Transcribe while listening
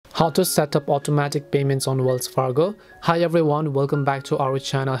How to set up automatic payments on Wells Fargo. Hi everyone, welcome back to our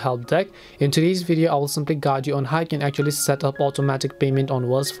channel Help Deck. In today's video, I will simply guide you on how you can actually set up automatic payment on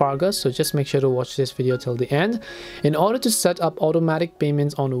Wells Fargo. So just make sure to watch this video till the end. In order to set up automatic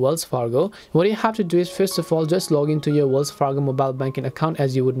payments on Wells Fargo, what you have to do is first of all just log into your Wells Fargo mobile banking account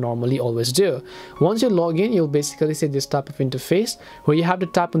as you would normally always do. Once you log in, you'll basically see this type of interface where you have to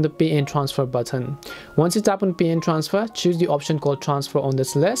tap on the pay and transfer button. Once you tap on pay and transfer, choose the option called transfer on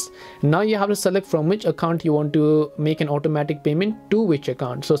this list. Now you have to select from which account you want to make an automatic payment to which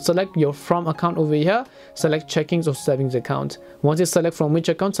account. So select your from account over here, select checkings or savings account. Once you select from which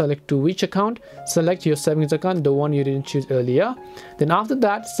account, select to which account, select your savings account, the one you didn't choose earlier. Then after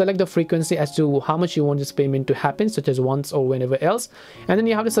that, select the frequency as to how much you want this payment to happen, such as once or whenever else. And then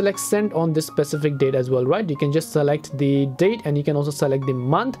you have to select send on this specific date as well, right? You can just select the date and you can also select the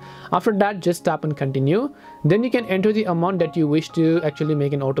month. After that, just tap and continue. Then you can enter the amount that you wish to actually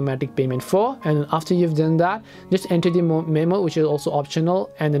make an automatic payment for, and after you've done that, just enter the memo, which is also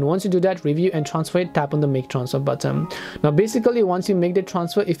optional. And then once you do that, review and transfer it, tap on the make transfer button. Now basically, once you make the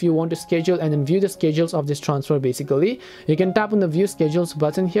transfer, if you want to schedule and then view the schedules of this transfer, basically you can tap on the view schedules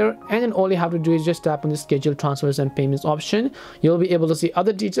button here, and then all you have to do is just tap on the schedule transfers and payments option. You'll be able to see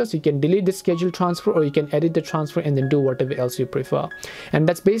other details. You can delete the scheduled transfer or you can edit the transfer and then do whatever else you prefer. And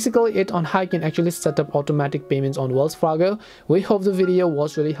that's basically it on how you can actually set up automatic payments on Wells Fargo. We hope the video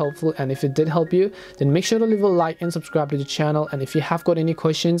was really helpful, and if it did help you, then make sure to leave a like and subscribe to the channel. And if you have got any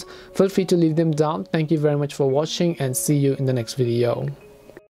questions, feel free to leave them down. Thank you very much for watching and see you in the next video.